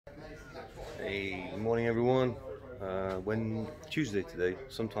Hey, good morning everyone. Tuesday today,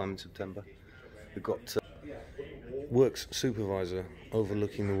 sometime in September, we've got works supervisor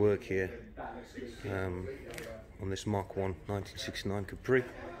overlooking the work here on this Mark 1 1969 Capri.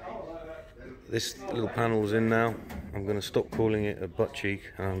 This little panel's in now. I'm going to stop calling it a butt cheek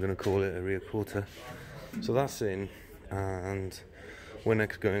and I'm going to call it a rear quarter. So that's in, and we're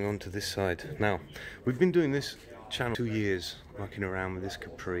next going on to this side. Now, we've been doing this channel 2 years, mucking around with this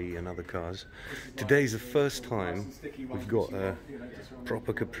Capri and other cars. Today's the first time we've got a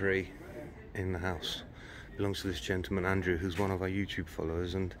proper Capri in the house. Belongs to this gentleman Andrew, who's one of our YouTube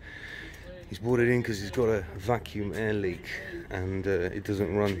followers, and he's brought it in because he's got a vacuum air leak and it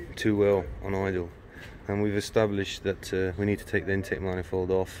doesn't run too well on idle. And we've established that we need to take the intake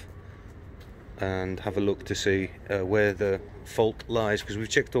manifold off and have a look to see where the fault lies, because we've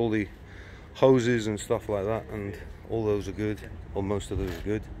checked all the hoses and stuff like that and all those are good, or most of those are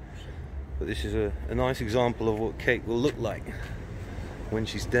good. But this is a nice example of what Kate will look like when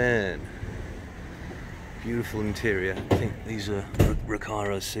she's done. Beautiful interior. I think these are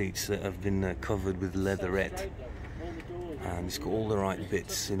Recaro seats that have been covered with leatherette, and it's got all the right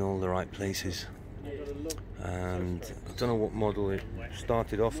bits in all the right places. And I don't know what model it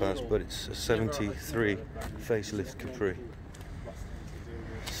started off as, but it's a 73 facelift Capri.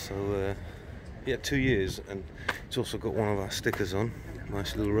 So yeah, 2 years, and it's also got one of our stickers on.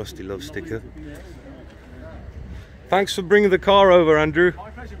 Nice little Rusty Love sticker. Thanks for bringing the car over, Andrew. My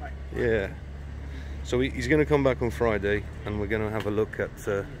pleasure, mate. Yeah. So he's going to come back on Friday, and we're going to have a look at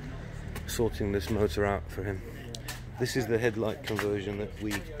sorting this motor out for him. This is the headlight conversion that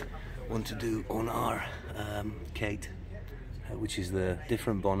we want to do on our Kate, which is the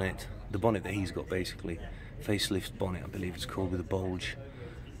different bonnet, the bonnet that he's got basically, facelift bonnet I believe it's called, with a bulge,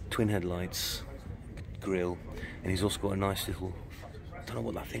 twin headlights, grille, and he's also got a nice little, I don't know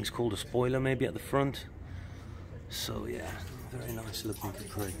what that thing's called, a spoiler maybe at the front. So yeah, very nice looking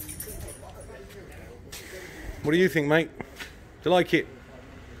Capri. What do you think, mate? Do you like it?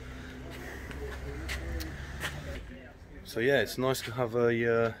 So yeah, it's nice to have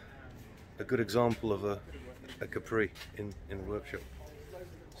a good example of a Capri in the workshop.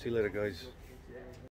 See you later, guys.